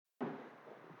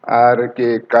Are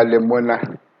ke qale mona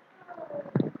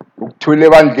ukuthule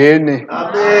bandleni.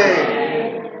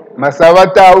 Amen.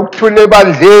 Masabata ukuthule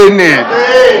bandleni.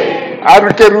 Amen.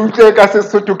 Are ke re utlwe ka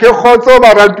Sesotho ke kgotso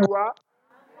baratuwa.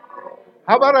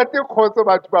 Ha ba rate kgotso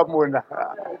batho ba mona.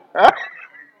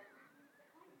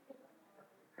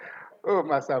 Oh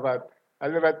Masabata, ha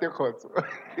le rate kgotso.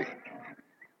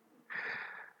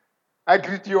 I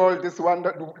greet you all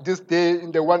this day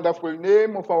in the wonderful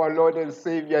name of our Lord and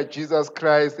Savior Jesus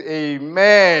Christ.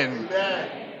 Amen.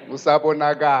 Amen.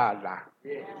 Usabonakala.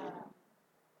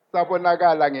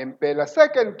 Sabonakala ngempela.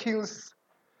 2 Kings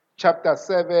chapter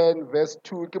 7 verse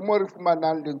 2. Ke mo re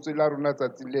fumanang lentswe la rona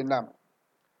tsatsing lena.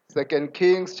 2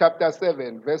 Kings chapter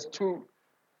 7 verse 2.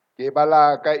 Ke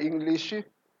bala ka English.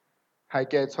 Ha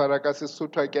ke a tshwara ka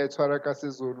Sesotho, ha ke a tshwara ka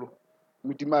Sezulu.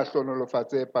 Modimo a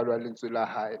hlonolofatse palo ya lentswe la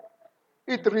hae.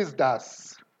 It reads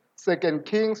thus, 2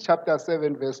 Kings chapter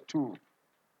 7 verse 2.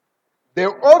 The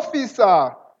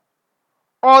officer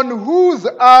on whose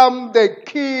arm the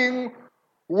king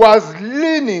was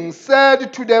leaning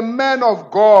said to the man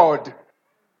of God,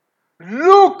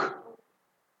 "Look,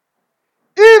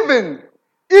 even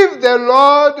if the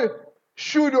Lord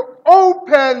should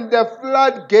open the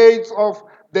floodgates of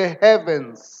the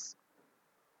heavens,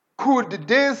 could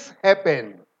this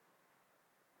happen?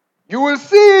 You will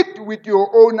see it with your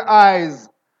own eyes,"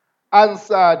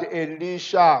 answered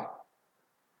Elisha,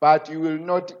 "but you will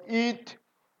not eat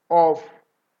of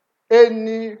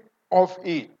any of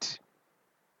it."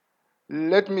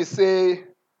 Let me say,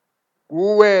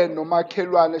 kuwe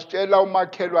nomakhelwane, sitshela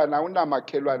umakhelwane,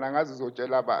 awunamakhelwane, angazi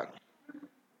uzotshela bani.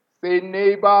 Say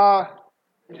neighbor,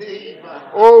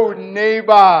 Neighbor. oh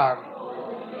neighbor,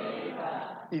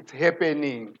 it's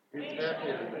happening. It's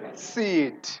happening. See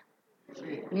it.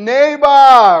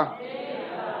 Neighbor,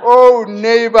 oh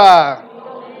neighbor,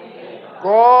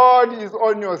 God is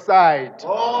on your side.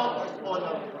 God is on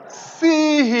our side.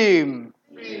 See him.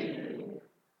 See.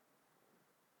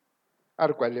 A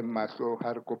re kwaleng mahlo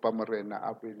ha re kopa morena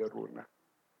a bue le rona.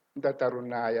 Ntata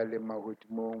rona ya le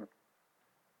mahodimong.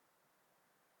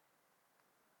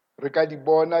 Re ka di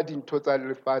bona dintho tsa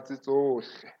lefatshe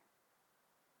tsohle.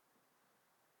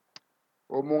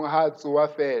 O mong ha a tsoha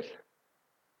fela,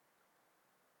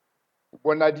 o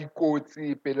bona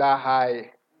dikotsi pela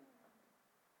hae.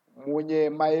 Munye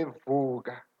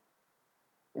mayevuka,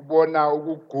 ubona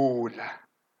ukugula.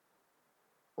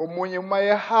 Omunye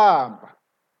mayehamba,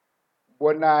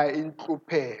 ubona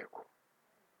inhlupheko.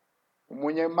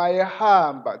 Omunye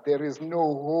mayehamba, there is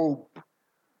no hope.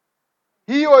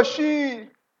 He or she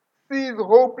sees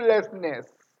hopelessness,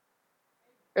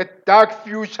 a dark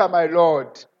future, my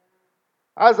Lord.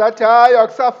 Azathi hayi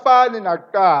akusafani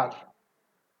nakuqala.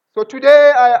 So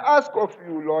today I ask of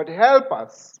you, Lord, help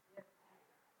us.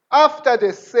 After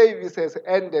the service has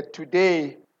ended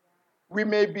today, we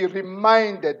may be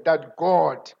reminded that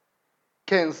God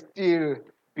can still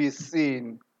be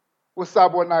seen.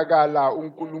 Usabonakala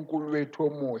uNkulunkulu wethu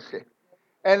omuhle.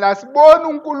 And asiboni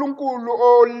uNkulunkulu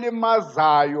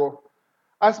olimazayo.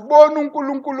 Asiboni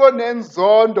uNkulunkulu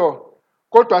onenzondo,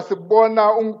 kodwa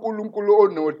sibona uNkulunkulu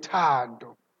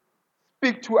onothando.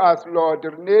 Speak to us, Lord.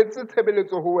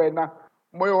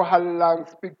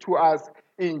 Speak to us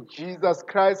in Jesus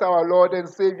Christ, our Lord and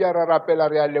Savior.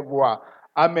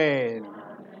 Amen.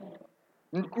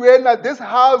 This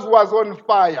house was on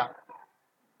fire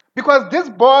because this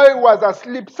boy was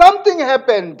asleep. Something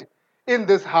happened in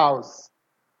this house.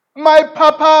 My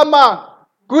papama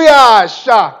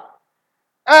guyasha,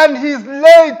 and he's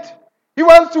late. He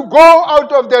wants to go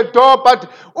out of the door, but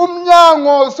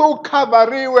umnyango so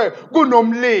kavariwe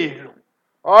kunomlilo.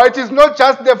 Oh, it is not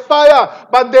just the fire,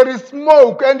 but there is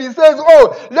smoke. And he says,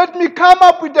 "Oh, let me come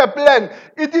up with a plan."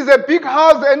 It is a big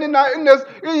house, and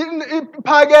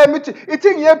it's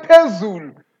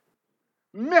in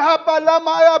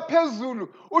Mihapalama ayaphezulu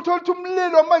uthola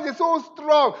umlilo manje so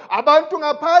strong abantu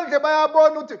ngaphandle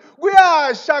bayabona ukuthi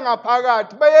kuyasha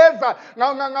ngaphakathi bayeza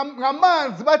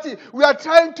ngamanzi bathi we are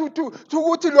trying to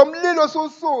ukuthi lo mlilo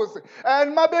sususe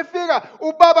and mabefika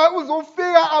ubaba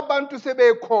uzofika abantu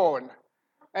sebekhona.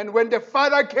 And when the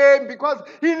father came, because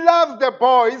he loves the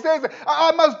boy, he says,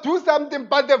 "I must do something,"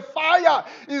 but the fire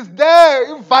is there.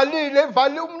 Ivalile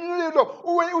umlilo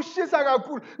ushisa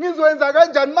kakhulu. Ngizowenza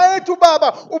kanjani? Mayethi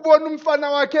ubaba ubona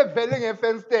umfana wakhe evele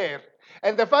ngefensteri.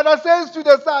 And the father says to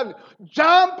the son,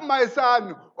 "Jump, my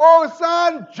son. Oh,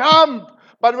 son, jump."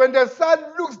 But when the son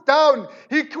looks down,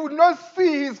 he could not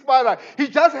see his father. He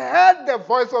just heard the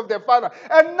voice of the father.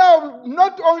 And now,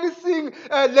 not only seeing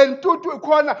lentutu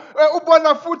khona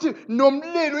ubona futhi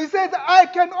nomlilo. He says, "I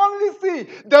can only see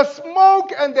the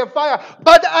smoke and the fire,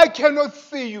 but I cannot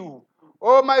see you."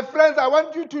 Oh, my friends, I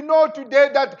want you to know today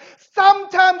that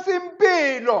sometimes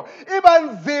impilo iba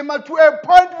nzima to a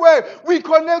point where we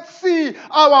cannot see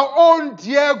our own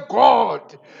dear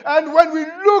God. And when we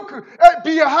look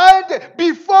behind,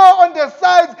 before, on the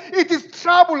sides, it is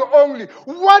trouble only.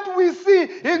 What we see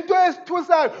into his two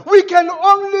sides, we can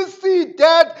only see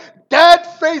death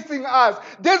facing us.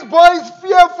 This boy is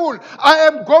fearful. I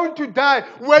am going to die.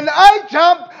 When I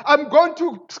jump, I'm going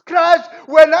to crash.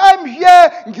 When I'm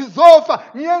here, ngizofa.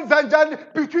 Ngiyenza njani?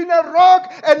 Between a rock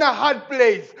and a hard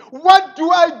place. What do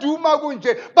I do,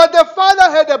 Magunje? But the father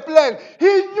had a plan. He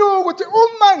knew ukuthi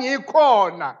uma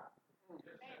ngikhona,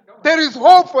 there is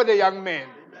hope for the young man.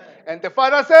 And the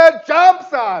father said, jump,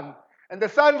 son. And the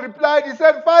son replied, he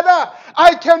said, Father,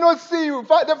 I cannot see you.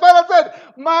 The father said,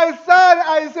 my son,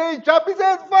 I say jump. He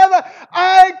said, Father,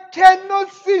 I cannot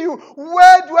see you.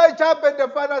 Where do I jump? And the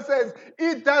father says,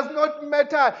 it does not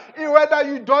matter whether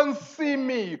you don't see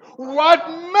me. What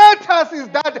matters is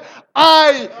that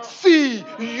I see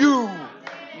you.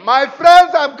 My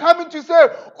friends, I'm coming to say,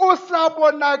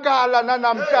 usabonakala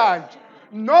nanamhlanje.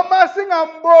 Noma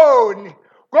singamboni,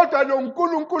 kodwa lo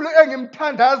nkulunkulu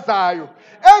engimthandazayo,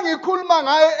 engikhuluma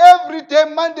ngaye every day,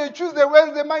 Monday, Tuesday,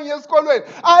 Wednesday, manje esikolweni.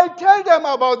 I tell them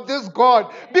about this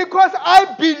God because I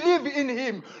believe in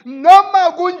him.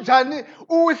 Noma kunjani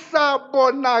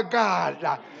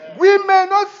usabonakala. We may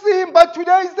not see him, but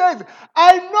today he says,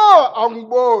 I know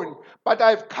angiboni, but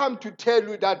I've come to tell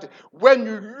you that when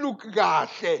you look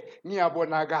kahle,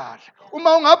 ngiyabonakala.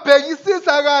 Uma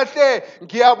ungabhekisisa kahle,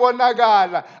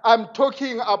 ngiyabonakala. I'm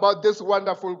talking about this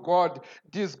wonderful God,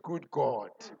 this good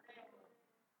God.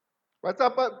 What's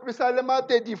up? Psalm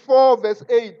 34 verse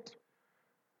 8.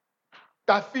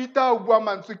 Tafita ubua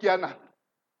mansukiana.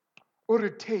 Or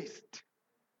taste.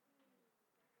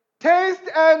 Taste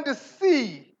and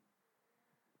see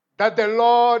that the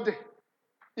Lord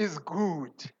is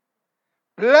good.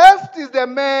 Blessed is the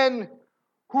man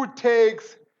who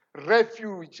takes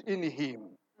refuge in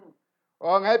him.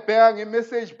 Ngayibheka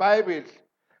nge-Message Bible.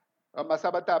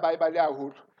 Amasabata Bible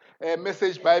yahulu.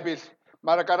 Message Bible.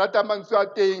 Mara karata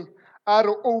mansuateng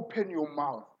are open your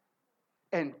mouth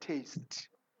and taste.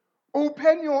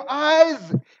 Open your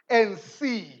eyes and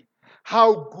see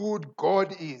how good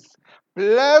God is.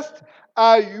 Blessed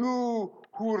are you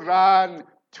who run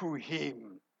to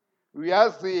him.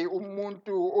 Uyazi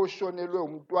umuntu oshonelwe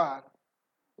umntwana,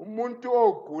 umuntu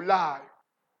ogulayo,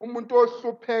 umuntu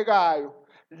ohluphekayo,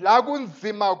 la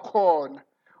kunzima khona.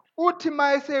 Uthi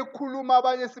mayesekhuluma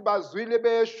abanye sibazwile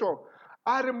besho,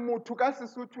 ari muthu ka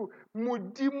Sesotho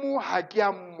modimo ha ke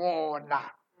a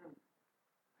mmona.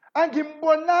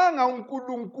 Angimbonanga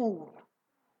uNkulunkulu.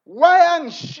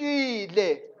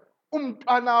 Wayangishile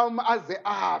umntwana wami aze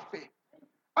afe.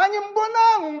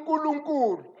 Angimbonanga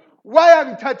uNkulunkulu.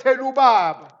 Wayangithathela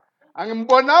ubaba.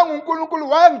 Angimbonanga uNkulunkulu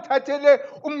wayangithathele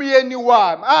umyeni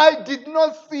wami. I did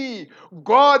not see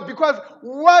God because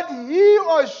what he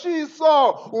or she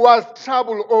saw was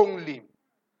trouble only.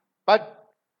 But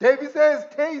David says,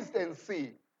 taste and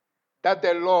see that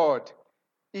the Lord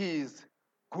is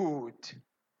good.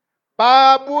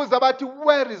 Babuza bathi,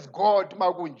 where is God,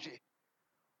 Magunje?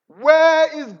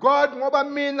 Where is God? Ngoba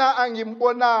mina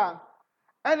angimbonanga.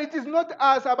 And it is not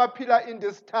us abaphila in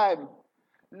this time.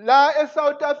 La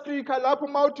South Africa, lapho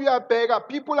mawuthi uyabheka,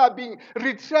 people are being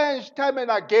retrenched time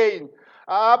and again.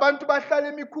 Abantu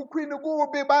bahlala emikhukhwini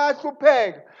kubi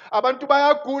bayahlupheka. Abantu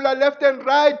bayagula left and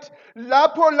right.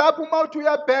 Lapho mawuthi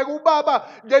uyabheka ubaba,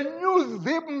 the news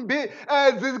zimbi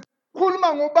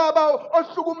khuluma ngobaba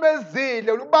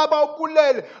ohlukumezile, ubaba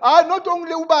obulele. Not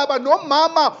only ubaba, no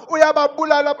mama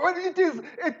uyababulala. It is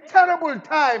a terrible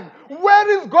time. Where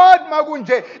is God,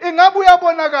 Magunje? Ingabe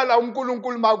uyabonakala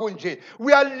uNkulunkulu Magunje?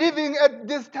 We are living at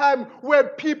this time where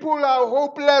people are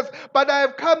hopeless, but I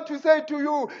have come to say to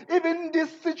you, even in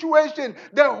this situation,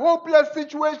 the hopeless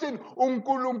situation,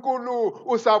 uNkulunkulu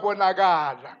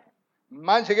usabonakala.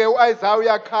 Manje ke uIsaiah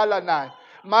uyakhala naye.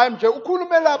 Manje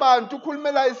ukhulumela abantu,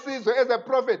 ukhulumela isizwe as a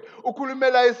prophet,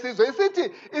 ukhulumela isizwe.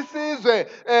 Isithi isizwe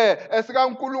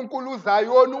sikaNkulunkulu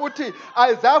uZayoni uthi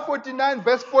Isaiah 49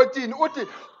 verse 14 uthi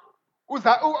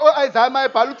Isaiah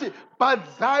mayebhala uthi, but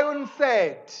Zion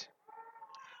said,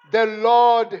 the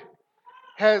Lord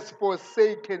has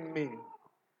forsaken me.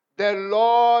 The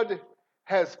Lord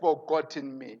has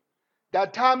forgotten me. There are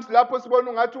times lapho sibona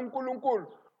ungathi uNkulunkulu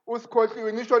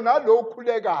usikhohliwe ngisho nalo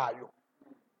okhulekayo.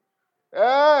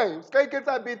 Hey,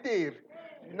 usikayiketsa bitiri.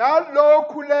 Nalo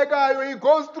okhulekayo, he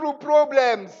goes through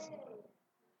problems.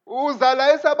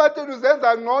 Uzala esabatheni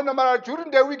uzenza ngcono, mara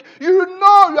during the week you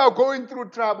know you are going through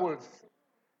troubles.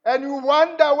 And you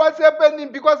wonder what's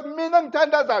happening because mina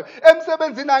ngithandazayo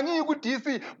emsebenzini angiyi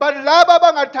ku-DC but laba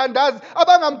abangathandazi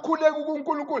abangamkhuleki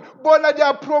kuNkulunkulu bona they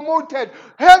are promoted.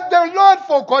 Has the Lord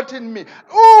forgotten me?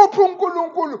 Uphi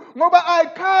uNkulunkulu? Ngoba I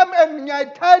come and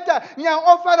ngiyayithatha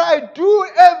ngiya-offera, I do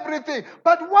everything,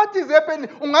 but what is happening?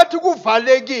 Ungathi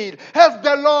kuvalekile. Has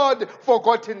the Lord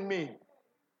forgotten me?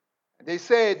 They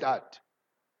say that,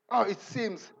 oh, it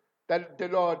seems that the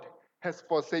Lord has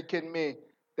forsaken me.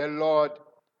 The Lord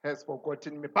has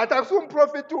forgotten me. But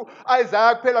prophet to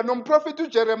Isaiah kuphela prophet to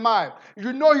Jeremiah.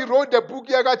 You know he wrote the book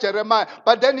yaka Jeremiah.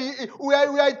 But then we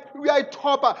are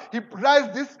topper. He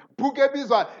writes this book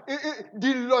ebizwa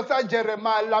Dilo sa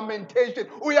Jeremiah, Lamentation.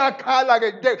 Uyakhala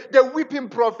ke the weeping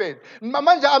prophet.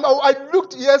 Manje I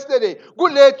looked yesterday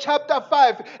kule chapter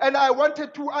 5 and I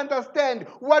wanted to understand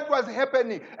what was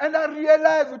happening and I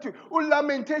realized ukuthi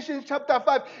Lamentation chapter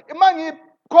 5 mangi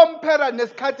compare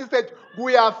nesikhathi sethu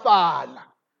kuyafana.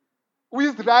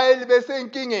 uIsrael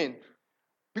besenkingeni.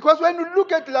 Because when you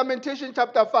look at Lamentation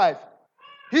chapter 5,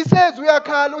 he says,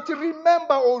 uyakhala uthi,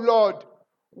 remember, O Lord,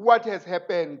 what has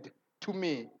happened to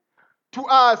me. To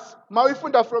us,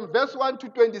 mawifunda from verse 1 to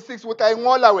 26, uthi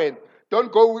ayingola wena.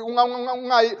 Don't go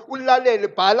ulalele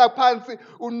bhala phansi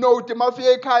unote mawufika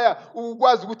ekhaya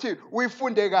ukwazi ukuthi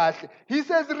uyifunde kahle. He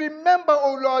says, remember,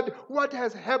 O Lord, what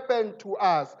has happened to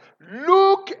us.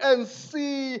 Look and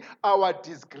see our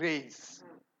disgrace.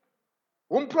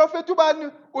 Prophet ubani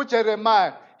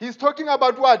uJeremiah. He's talking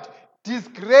about what?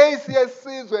 Disgrace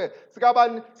yesizwe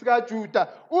sikabani sikaJuda.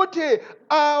 Uthi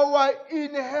our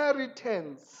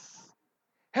inheritance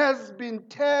has been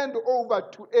turned over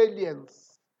to aliens.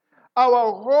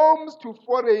 Our homes to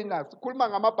foreigners. Ukhuluma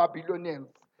ngama-Babylonians.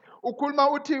 Ukhuluma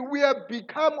uthi we have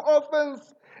become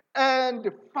orphans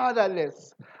and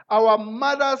fatherless. Our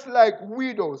mothers like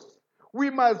widows. We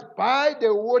must buy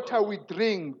the water we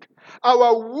drink.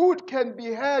 Our wood can be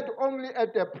had only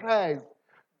at a price.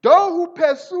 Those who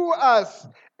pursue us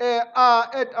are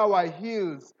at our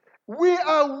heels. We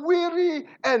are weary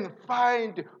and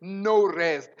find no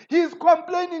rest. He's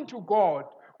complaining to God.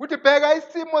 Uthi bheka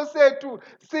isimo sethu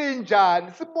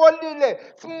sinjani, sibolile,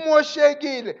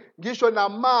 simoshekile, ngisho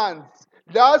namanzi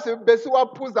la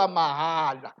besiwaphuza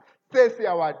mahala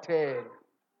sesiyawathenga.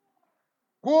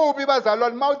 Kubi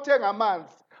bazalwane mawuthenga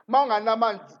amanzi,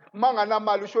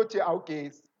 mawunganamali usho ukuthi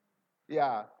awugesi.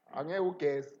 Yeah, angeke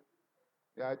ugesi.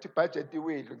 Yeah, ithi budget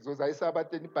iwile, kuzoza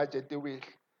isabateni budget iwile.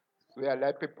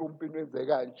 Uyalapha epumpini wenze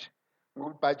kanje.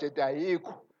 Ngoba budget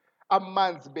ayikho.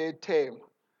 Amanzi bethengwa.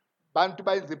 Bantu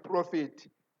bayenza profit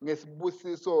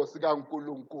ngesibusiso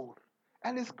sikaNkulunkulu.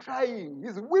 And he's crying,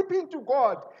 he's weeping to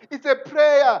God. It's a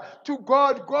prayer to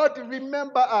God. God,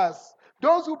 remember us.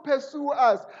 Those who pursue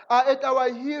us are at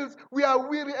our heels. We are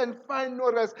weary and find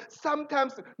no rest.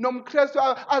 Sometimes nomkristu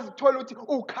azithola ukuthi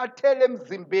ukhathele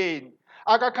emzimbeni.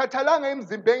 Akakhathalanga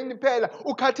emzimbeni phela,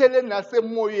 ukhathele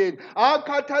nasemoyeni.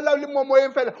 Akakhathalanga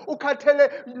emoyeni phela, ukhathele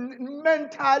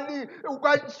mentally,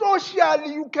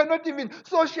 socially. You cannot even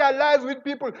socialize with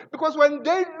people because when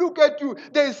they look at you,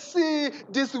 they see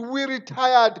this weary,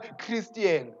 tired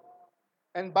Christian.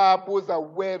 And bayabuza,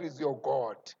 where is your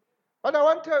God? But I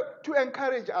want to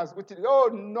encourage us with oh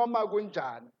noma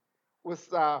kunjani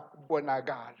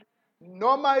usabonakala.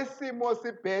 Noma isimo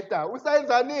sibheda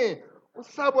usayenzani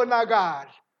usabonakala.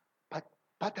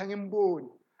 But angimboni.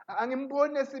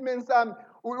 Angimboni esimeni sami.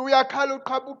 Uyakhala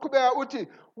uqhubeka uthi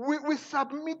we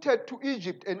submitted to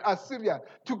Egypt and Assyria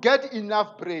to get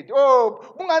enough bread.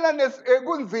 Oh,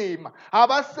 kunzima.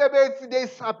 Abasebenzi they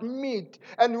submit,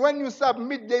 and when you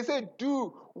submit they say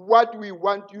do what we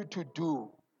want you to do.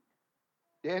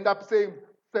 They end up saying,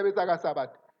 they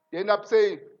end up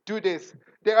saying, do this.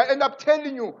 They end up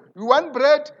telling you, you want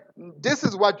bread? This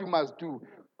is what you must do.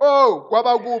 Oh,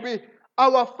 Kwabagubi,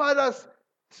 our fathers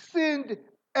sinned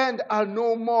and are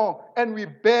no more, and we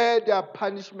bear their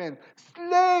punishment.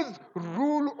 Slaves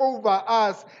rule over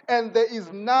us, and there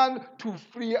is none to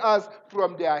free us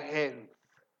from their hands.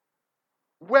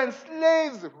 When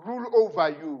slaves rule over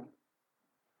you,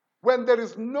 when there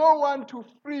is no one to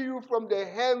free you from the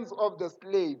hands of the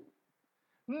slave,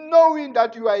 knowing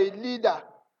that you are a leader,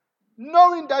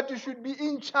 knowing that you should be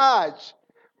in charge,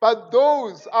 but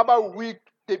those are weak,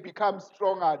 they become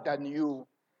stronger than you.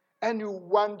 And you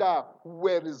wonder,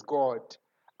 where is God?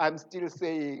 I'm still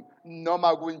saying,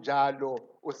 noma kunjalo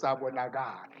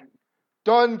usabonakala.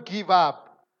 Don't give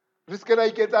up. Riskela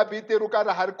iketsa biteru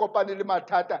kana hari kopane le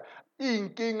mathata,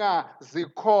 inkinga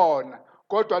zikhona.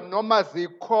 Kodwa noma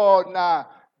zikhona,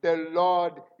 the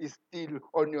Lord is still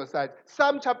on your side.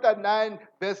 Psalm chapter 9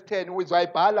 verse 10, which I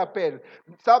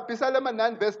Psalm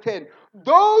 9 verse 10.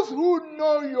 Those who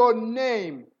know your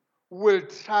name will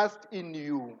trust in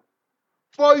you.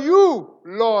 For you,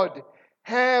 Lord,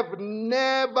 have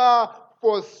never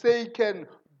forsaken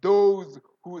those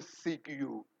who seek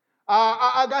you.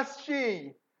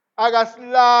 Akashiyi,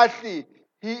 akasilahli.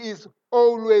 He is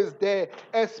always there,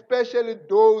 especially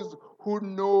those who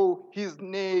know his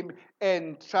name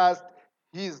and trust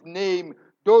his name.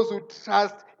 Those who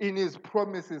trust in his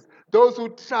promises. Those who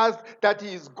trust that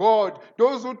he is God.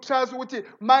 Those who trust with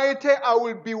mighty, I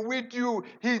will be with you.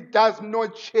 He does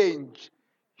not change.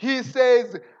 He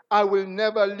says, I will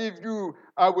never leave you.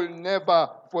 I will never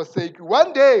forsake you.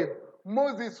 One day,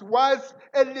 Moses was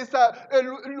elusa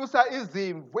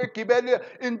izimvu egibele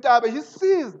intaba. He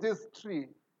sees this tree.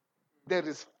 There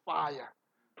is fire,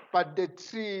 but the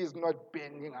tree is not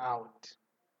burning out.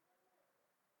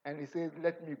 And he says,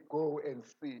 let me go and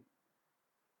see.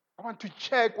 I want to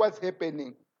check what's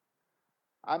happening.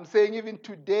 I'm saying even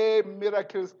today,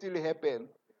 miracles still happen.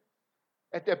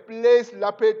 At a place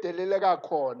lapho edeleleka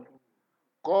khona,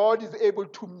 God is able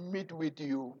to meet with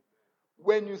you.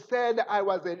 When you said I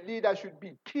was a leader, I should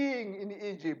be king in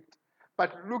Egypt.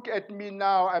 But look at me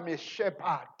now, I'm a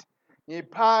shepherd.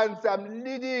 Ngiphansi, I'm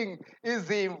leading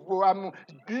izimvu. I'm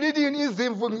leading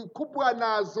izimvu ngikhuphuka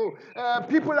nazo.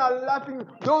 People are laughing.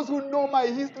 Those who know my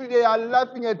history, they are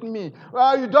laughing at me.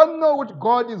 You don't know what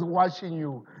God is watching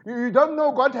you. You don't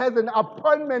know God has an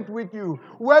appointment with you.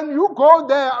 When you go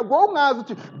there,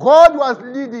 God was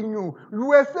leading you. You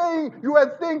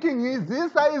were thinking,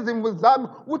 izisa izimvu zami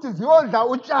ukuthi ziyodla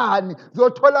utshani,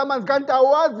 ziyothola amanzi, kanti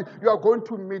awazi you are going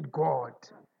to meet God.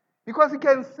 Because he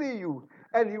can see you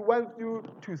and he wants you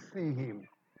to see him.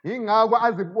 Ingakho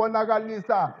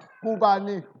azibonakalisa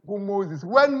kubani kuMoses.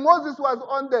 When Moses was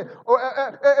on the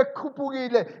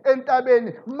ekhuphukile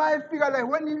entabeni, mayifika like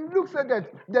when he looks at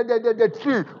the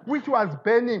tree which was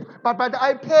burning, but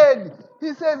I paid.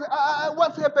 He says,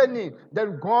 what's happening?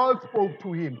 Then God spoke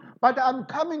to him. But I'm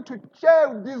coming to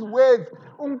share these words.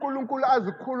 uNkulunkulu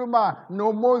azikhuluma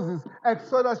no Moses,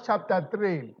 Exodus chapter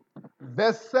 3,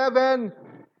 verse 7,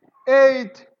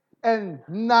 8, and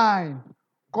 9.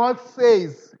 God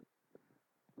says,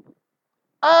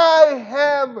 I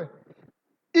have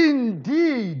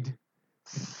indeed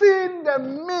seen the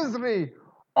misery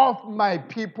of my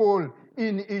people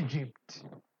in Egypt.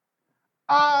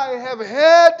 I have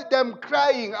heard them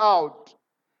crying out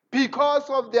because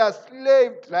of their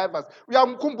slave drivers.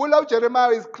 Uyamkhumbula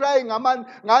Jeremiah is crying,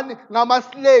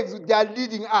 ngama slaves, they are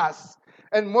leading us.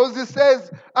 And Moses says,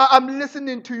 I'm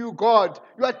listening to you, God.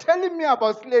 You are telling me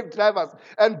about slave drivers.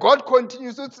 And God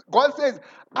continues. God says,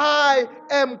 I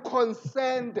am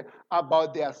concerned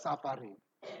about their suffering.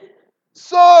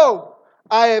 So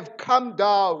I have come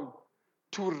down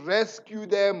to rescue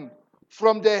them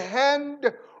from the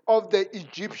hand of the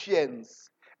Egyptians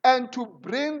and to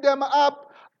bring them up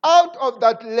out of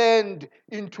that land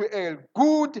into a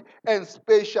good and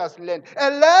spacious land,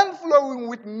 a land flowing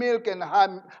with milk and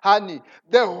honey,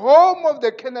 the home of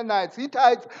the Canaanites,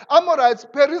 Hittites, Amorites,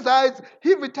 Perizzites,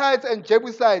 Hivites, and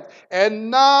Jebusites. And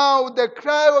now the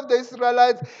cry of the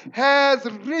Israelites has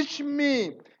reached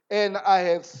me, and I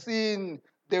have seen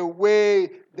the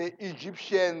way the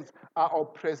Egyptians are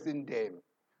oppressing them.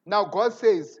 Now God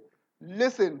says,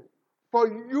 listen, for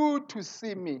you to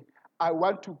see me, I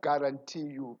want to guarantee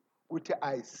you what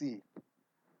I see.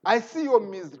 I see your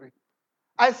misery.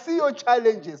 I see your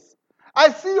challenges. I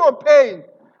see your pain.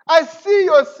 I see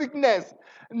your sickness.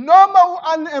 Normal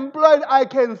unemployed, I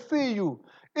can see you.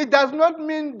 It does not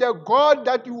mean the God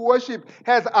that you worship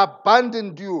has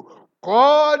abandoned you.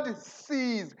 God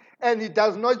sees, and he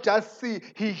does not just see,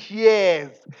 he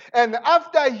hears. And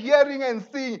after hearing and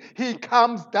seeing, he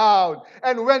comes down.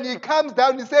 And when he comes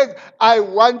down, he says, I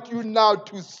want you now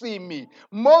to see me.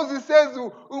 Moses says,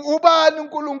 "Ubani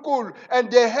uNkulunkulu,"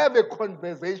 and they have a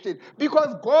conversation.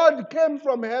 Because God came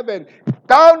from heaven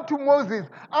down to Moses,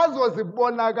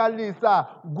 azozibonakalisa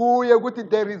kuye ukuthi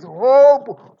there is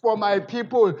hope for my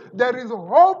people. There is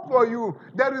hope for you.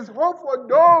 There is hope for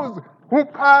those who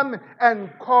come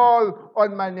and call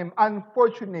on my name.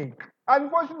 Unfortunately,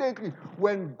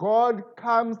 when God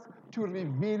comes to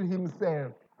reveal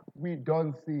himself, we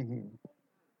don't see him.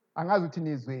 Angazi uthi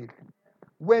nizwile.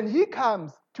 When he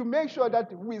comes to make sure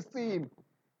that we see him,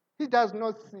 he does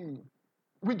not see.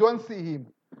 We don't see him.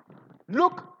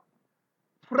 Look,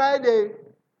 Friday,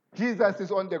 Jesus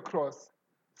is on the cross.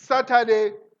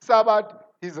 Saturday, Sabbath,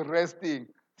 he's resting.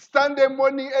 Sunday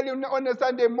morning, early on a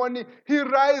Sunday morning, he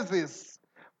rises.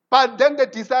 But then the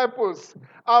disciples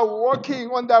are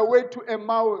walking on their way to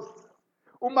Emmaus.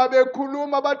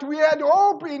 But we had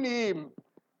hope in him.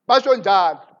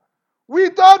 We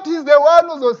thought he's the one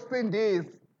who was sin this.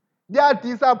 They are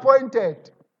disappointed.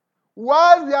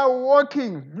 while they are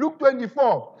walking, Luke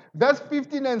 24, verse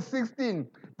 15 and 16,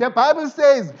 the Bible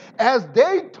says, as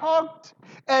they talked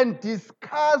and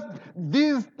discussed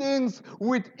these things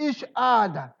with each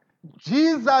other,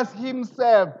 Jesus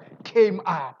himself came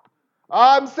up.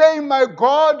 I'm saying my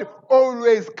God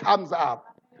always comes up.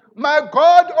 My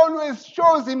God always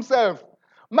shows himself.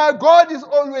 My God is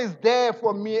always there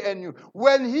for me and you.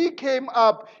 When he came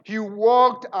up, he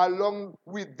walked along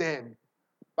with them.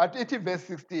 But it is verse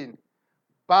 16.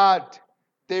 But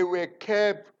they were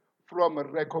kept from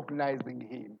recognizing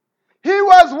him. He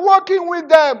was walking with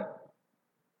them.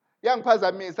 Young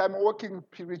pastor means I'm walking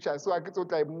preacher, so I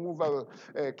thought I move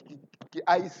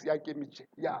ice.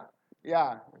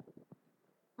 Yeah.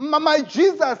 My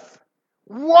Jesus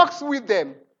walks with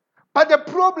them. But the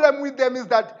problem with them is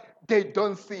that they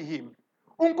don't see him.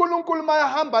 uNkulunkulu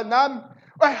mayahamba nami,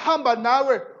 ehamba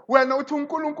nawe, wena uthi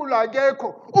uNkulunkulu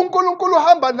akekho. uNkulunkulu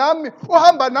uhamba nami,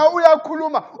 uhamba nawe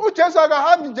uyakhuluma. uJesu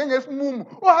akahambi njengesimumu,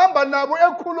 uhamba nabo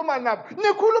ekhuluma nabo.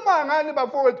 Nikhuluma ngani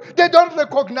bafowethu? They don't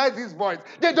recognize his voice.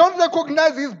 They don't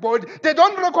recognize his body. They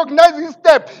don't recognize his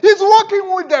step. He's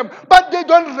walking with them, but they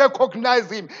don't recognize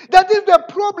him. That is the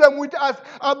problem with us,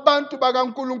 abantu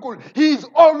bakaNkulunkulu. He is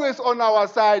always on our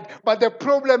side, but the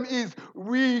problem is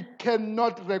we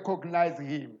cannot recognize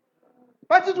him.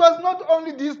 But it was not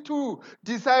only these two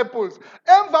disciples.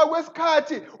 Emva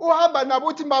kwesikhathi uhamba nabo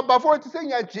uthi bafowethu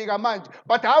sengiyajika manje.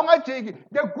 But awungajiki.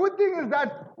 The good thing is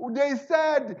that they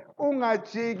said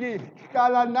ungajiki,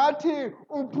 hlala nathi,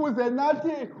 uphuze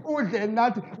nathi, udle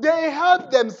nathi. They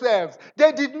helped themselves.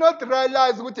 They did not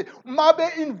realize ukuthi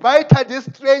mabe invited this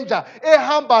stranger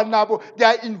ehamba nabo, they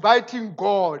are inviting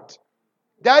God.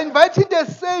 They are inviting the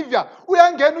Savior.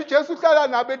 Uyangena uJesu uhlala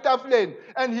nabo etafuleni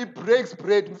and he breaks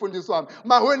bread, mfundisi wami.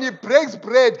 But when he breaks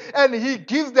bread and he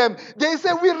gives them, they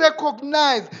say we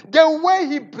recognize the way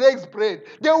he breaks bread,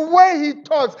 the way he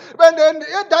talks. And then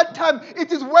at that time,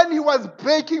 it is when he was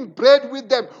breaking bread with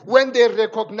them when they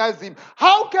recognize him.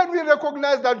 How can we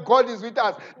recognize that God is with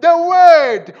us? The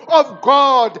word of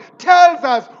God tells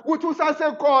us ukuthi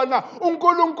usasekhona,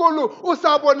 uNkulunkulu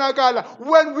usabonakala.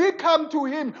 When we come to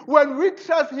him, when we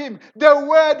trust him, the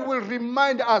word will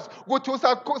remind us ukuthi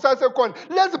usasekhona.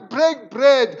 Let's break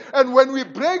bread, and when we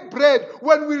break bread,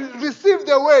 when we receive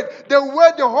the word, the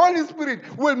Holy Spirit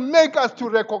will make us to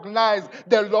recognize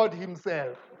the Lord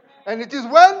himself. And it is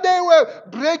when they were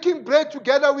breaking bread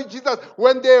together with Jesus,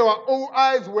 when their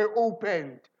eyes were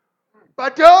opened.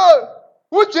 But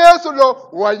uJesu lo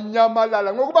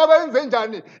wanyamalala ngokuba benze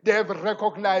njani? They have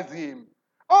recognized him.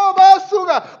 Oh,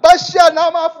 basuka bashiya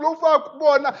namaflufu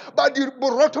akubona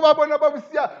badiburotho babona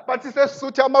babusiya bathi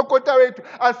sesutha amakota wethu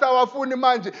asawafuni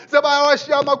manje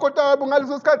sebayawashiya amakota wabo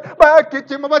ngaleso sikhathi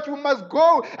bayagijima bathi we must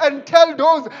go and tell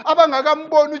those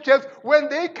abangakamboni uJesu. When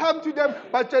they come to them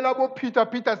batshela bo Peter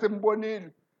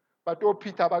sembonile, but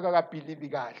Peter bakakabhilivi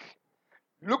kahle.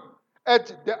 Look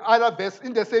at the other verse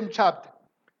in the same chapter,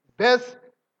 verse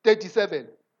 37.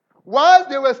 While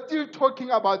they were still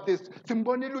talking about this,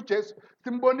 simbonile uJesu,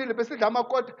 simbonile besidla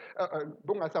amakota,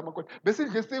 bongasa amakota,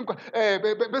 besidla isinkwa,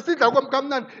 besidla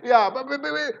komkamnandi, yeah,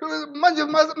 manje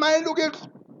mayeluke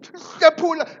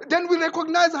sephula. Then we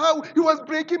recognize how he was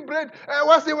breaking bread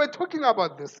whilst they were talking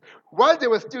about this. While they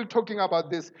were still talking about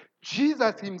this,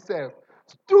 Jesus himself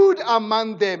stood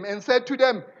among them and said to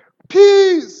them,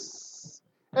 peace.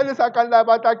 Peace,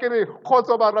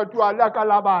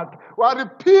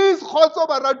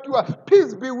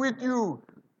 peace be with you.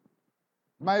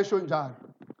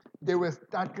 They were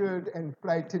startled and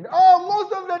frightened. Oh,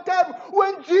 most of the time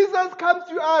when Jesus comes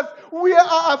to us, we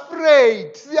are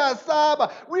afraid.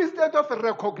 We instead of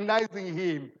recognizing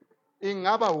him. They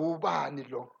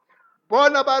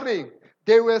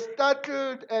were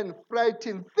startled and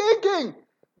frightened, thinking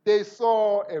they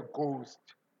saw a ghost.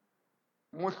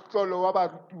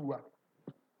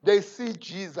 They see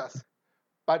Jesus,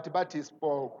 but he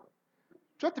spoke.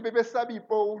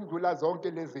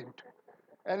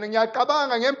 And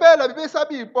ngiyacabanga ngempela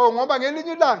bebesaba ipo ngoba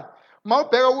ngelinye ilanga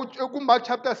mawubheka kuMark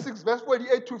chapter 6 verse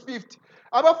 48 to 50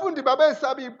 abafundi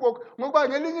babesaba ipo ngoba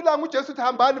ngelinye ilanga uJesu uthi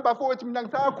hambani bafowethu mina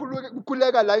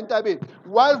ngisakhuleka la entabeni.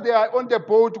 While they are on the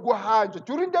boat kuhanjwa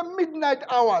during the midnight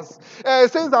hours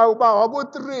sezawuba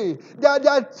about 3 they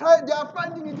are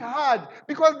finding it hard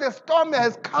because the storm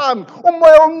has come.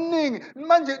 Umoya omningi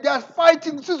manje they are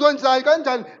fighting sizonjani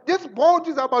kanjani. This boat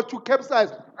is about to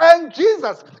capsize. And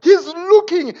Jesus, he's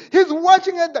looking, he's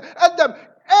watching at them.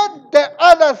 At the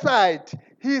other side,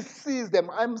 he sees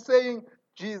them. I'm saying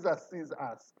Jesus sees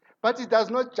us. But he does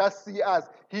not just see us.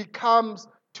 He comes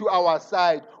to our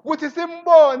side. Ukuthi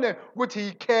simbone ukuthi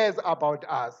he cares about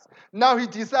us. Now he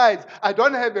decides, I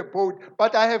don't have a boat,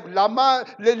 but I have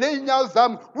leinyawo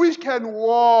zami which can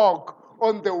walk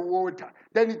on the water.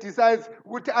 Then he decides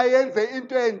ukuthi ayenze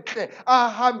into enhle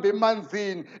ahambe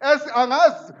emanzini.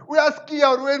 Angazi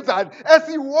uyaskiya or wenzani. As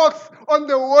he walks on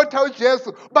the water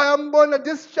uJesu bayambona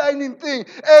this shining thing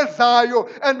ezayo,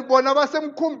 and bona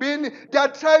basemkhumbini they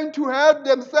are trying to help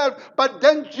themselves, but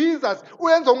then Jesus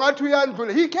uyenza ungathi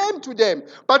uyandlula. He came to them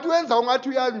but uyenza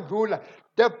ungathi uyandlula.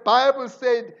 The Bible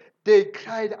said they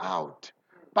cried out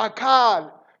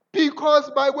bakhala. Because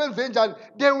by kwenzenjani,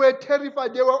 they were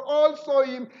terrified. They were all saw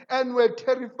him and were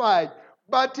terrified.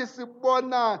 But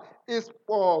sibona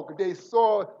spoke. They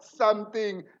saw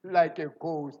something like a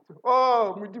ghost.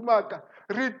 Oh, mudimaka,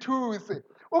 rithuse.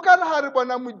 Ukanhari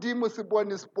bona mudimu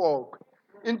sibona spoke.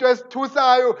 Into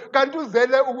esithusayo kanti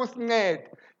uzele ukusinceda.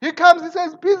 He comes, he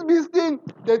says, peace be still.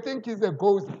 They think he's a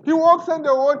ghost. He walks in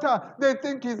the water. They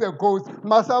think he's a ghost.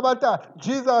 Masabata,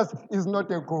 Jesus is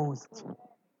not a ghost.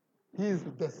 He is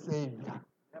the Savior.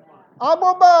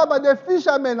 Abo baba, the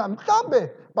fishermen,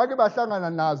 mhlambe bake bahlangana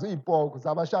nazo iibhogo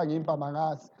zabashanga impama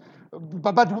ngasi.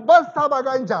 But basaba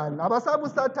kanjani? Abasaba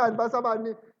uSathane,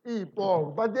 basabani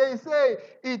iibhogo. But they say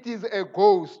it is a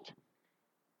ghost.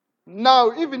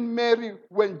 Now, even Mary,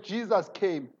 when Jesus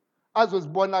came, as was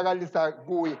bonakalisa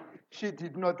kuye, she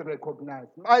did not recognize.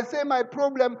 I say our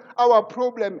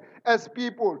problem as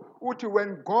people,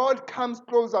 when God comes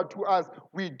closer to us,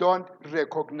 we don't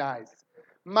recognize.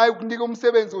 Mayikunika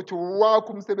umsebenzi uthi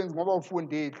wakho umsebenzi ngoba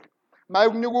ufundile.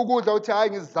 Mayikunika ukudla uthi hayi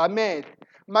ngizamele.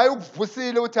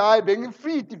 Mayukuvusile uthi hayi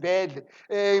bengifit vele.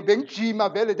 Bengijima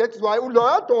vele. That's why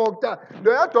loya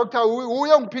doctor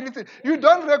uye ngiphilisile. You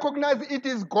don't recognize it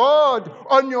is God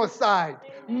on your side.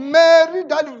 Mary,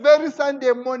 that very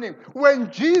Sunday morning,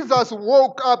 when Jesus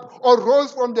woke up or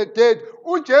rose from the dead,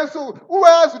 uJesu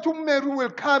uyazi ukuthi Mary will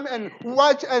come and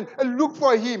watch and look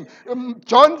for him.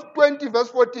 John 20 verse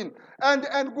 14. And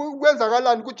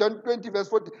kwenzakalani kuJohn 20 verse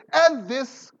 14. And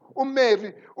this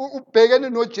uMary ubhekene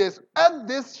noJesu. And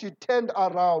this she turned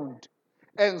around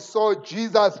and saw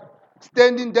Jesus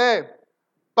standing there.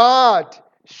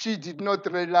 But she did not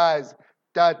realize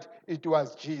that it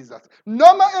was Jesus.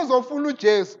 Noma ezofuna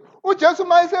uJesu, uJesu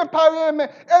mayesephakeme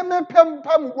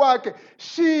phambi kwakhe,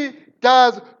 she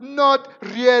does not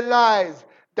realize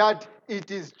that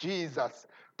it is Jesus.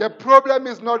 The problem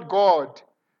is not God.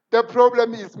 The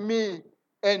problem is me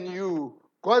and you.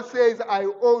 God says, I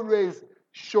always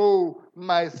show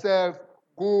myself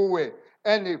kuwe.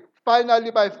 And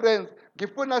finally, my friends,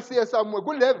 ngifuna siye somewhere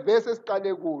kule verse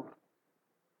esiqale kulo.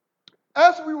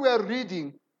 As we were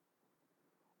reading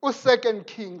 2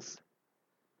 Kings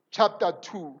chapter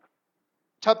 2,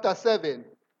 chapter 7,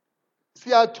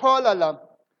 siyathola la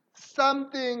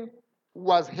something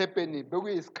was happening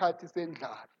bekuyisikhathi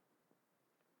sendlala.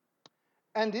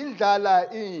 And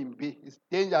indlala imbi is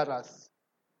dangerous.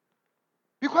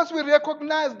 Because we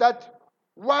recognize that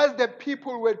while the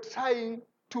people were trying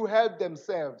to help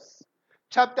themselves,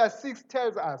 chapter 6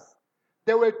 tells us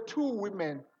there were two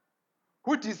women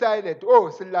who decided,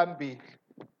 silambile.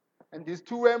 And these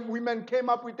two women came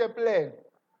up with a plan.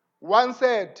 One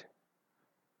said,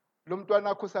 lo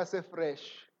mntwana akho usase-fresh.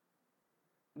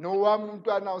 Nowami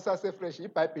umntwana usase-fresh.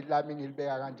 IBhayibheli lami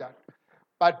ngilibeka kanjalo.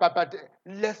 But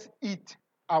let's eat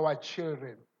our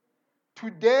children.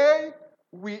 Today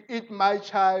we eat my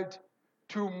child.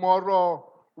 Tomorrow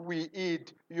we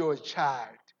eat your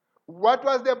child. What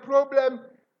was the problem?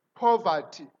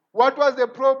 Poverty. What was the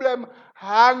problem?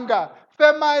 Hunger.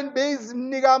 Famine based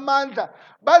nigamandla.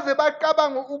 Baze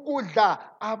baqabanga ukudla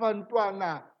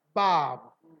abantwana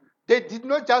babo. They did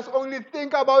not just only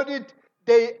think about it,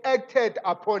 they acted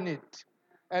upon it.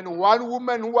 And one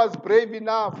woman who was brave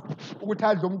enough ukuthi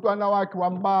adle umntwana wakhe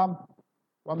wambamba,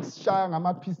 wamshaya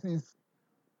ngama-pieces,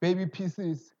 baby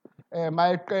pieces,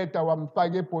 mayeqeda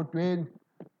wamfaka ebhodweni,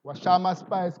 washaya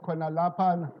ama-spice khona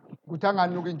laphana, ukuthi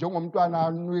anganuki njengomntwana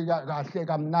anuki kahle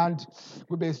kamnandi,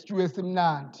 kube stew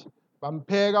esimnandi.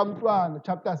 Bampheka umntwana,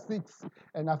 chapter 6.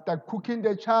 And after cooking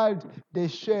the child, they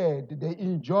shared, they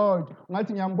enjoyed.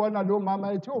 Ngathi ngiyambona lo mama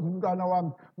ethi, umntwana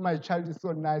wami, my child is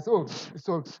so nice. So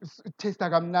taste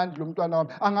kamnandi lo mntwana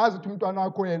wami. Angazi ukuthi umntwana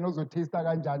wakho yena uzotaste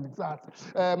kanjani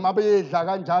kusasa. Mabe yedla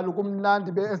kanjalo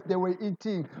kumnandi as they were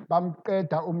eating,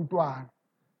 bamqeda umntwana.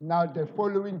 Now the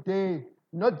following day,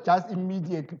 not just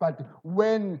immediately, but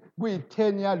when we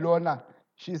 10 year lona,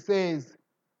 she says,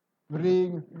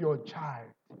 bring your child,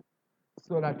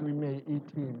 so that we may eat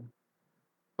him.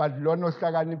 But Lono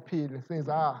Shaganipil says,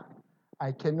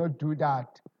 I cannot do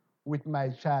that with my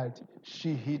child.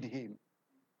 She hid him.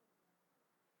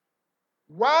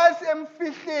 Whilst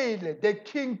emfihlile, the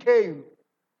king came,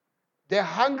 the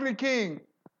hungry king,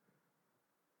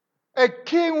 a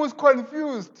king who's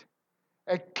confused,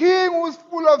 a king who's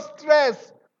full of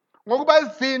stress, ngokuba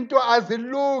izinto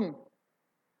azilungi,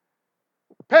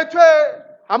 phethwe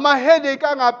ama-headache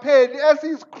angapheli. As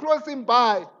he's crossing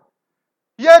by,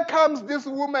 here comes this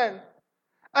woman,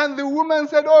 and the woman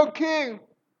said, "Oh king,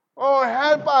 oh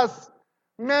help us,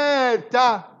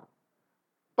 nceda."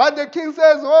 But the king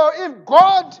says, "Oh, if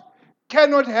God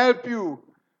cannot help you,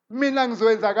 mina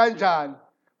ngizowenza kanjani?"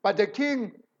 But the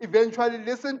king eventually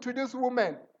listened to this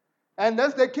woman. And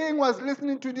as the king was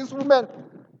listening to this woman,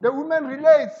 the woman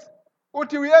relates.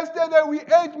 Uthi, yesterday we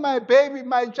ate my baby,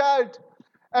 my child,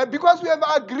 because we have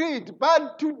agreed.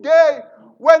 But today,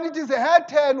 when it is her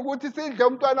turn, ukuthi sidle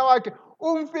umntwana wakhe,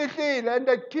 umfihlile. And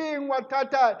the king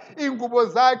wathatha ingubo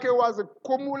zakhe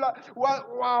wazikhumula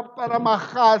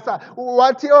waparamarhasa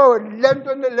wathi, "Oh, le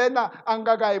nto lena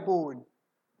angakayiboni."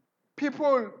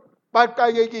 People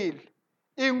baqakekile,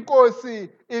 inkosi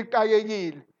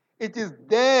iqakekile. It is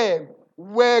there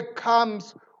where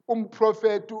comes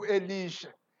prophet Elisha.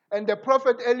 And the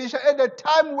prophet Elisha, at the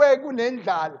time where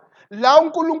kunendlala, la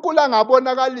uNkulunkulu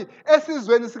angabonakali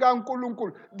esizweni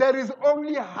sikaNkulunkulu, there is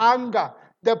only hunger.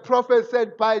 The prophet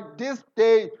said, by this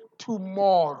day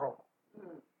tomorrow.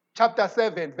 Chapter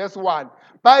 7, verse 1.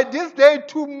 By this day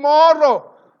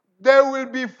tomorrow, there will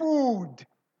be food.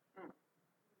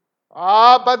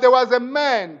 But there was a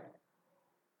man,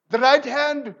 the right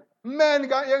hand man,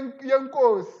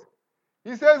 Yankos.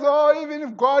 He says, "Oh, even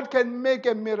if God can make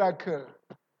a miracle,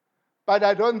 but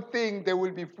I don't think there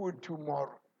will be food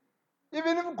tomorrow.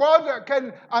 Even if God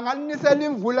can,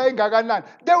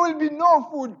 there will be no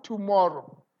food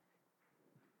tomorrow."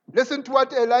 Listen to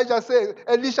what Elisha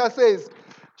says.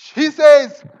 He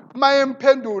says,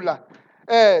 "Mayempendula,"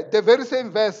 the very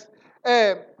same verse,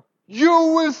 "you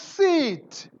will see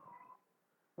it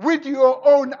with your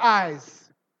own eyes,"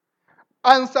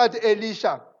 answered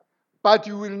Elisha, "but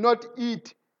you will not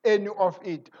eat any of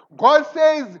it." God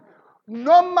says,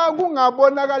 noma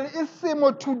kungabonakala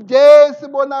isimo today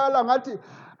sibonakala ngathi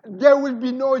there will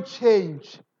be no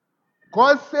change.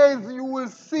 God says, you will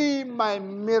see my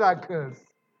miracles.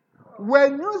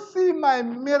 When you see my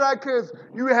miracles,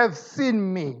 you have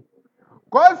seen me.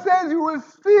 God says, you will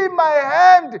see my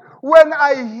hand when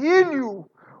I heal you.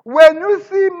 When you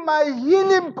see my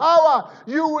healing power,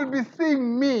 you will be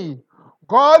seeing me.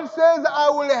 God says, I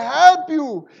will help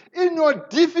you in your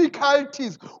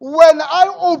difficulties. When I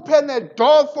open a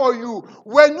door for you,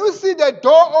 when you see the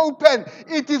door open,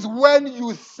 it is when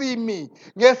you see me.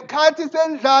 Ngesikhathi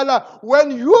sendlala,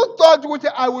 when you thought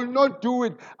ukuthi I will not do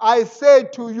it, I say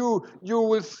to you, you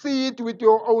will see it with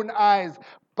your own eyes,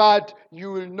 but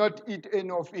you will not eat any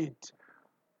of it.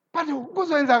 But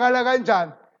kuzoyenzakala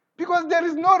kanjani? Because there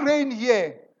is no rain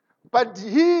here. But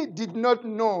he did not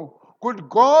know. Good,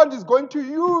 God is going to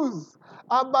use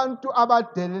abantu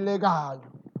abadelelekayo.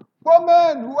 4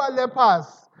 men who are lepers,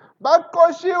 but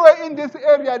Koshiwe in this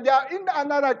area, they are in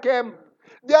another camp.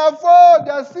 Therefore, they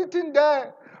are sitting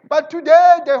there. But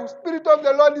today, the Spirit of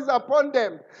the Lord is upon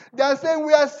them. They are saying,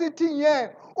 we are sitting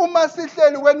here. When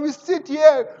we sit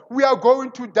here, we are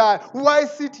going to die. Why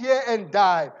sit here and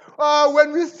die?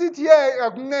 When we sit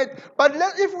here, but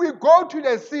if we go to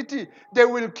the city, they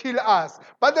will kill us.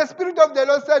 But the Spirit of the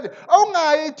Lord said,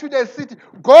 to the city,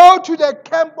 go to the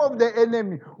camp of the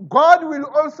enemy. God will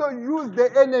also use the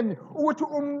enemy.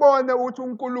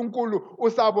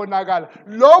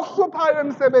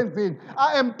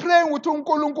 I am praying with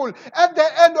uNkulunkulu. At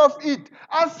the end of it,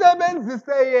 asebenzise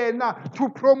yena to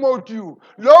promote you.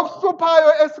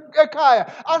 Lokuhluphayo ekhaya,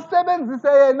 asebenzise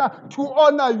yena to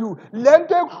honor you.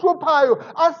 Lento ekuhluphayo,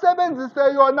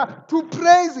 asebenzise yona to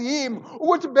praise him.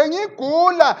 Ukuthi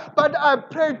bengigula, but I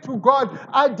prayed to God.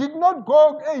 I did not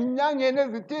go enyangeni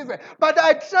ezithize, but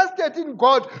I trusted in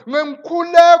God.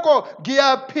 Ngemkhuleko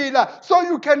ngiyaphila. So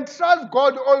you can trust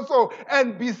God also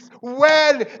and be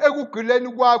well ekuguleni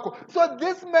kwakho. So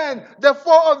this man, the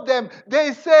 4 of them,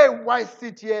 they say, why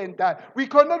sit here and die? We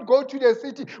cannot go to the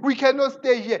city. We cannot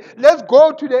stay here. Let's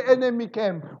go to the enemy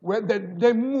camp. Where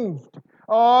they moved.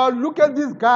 Oh, look at this guy.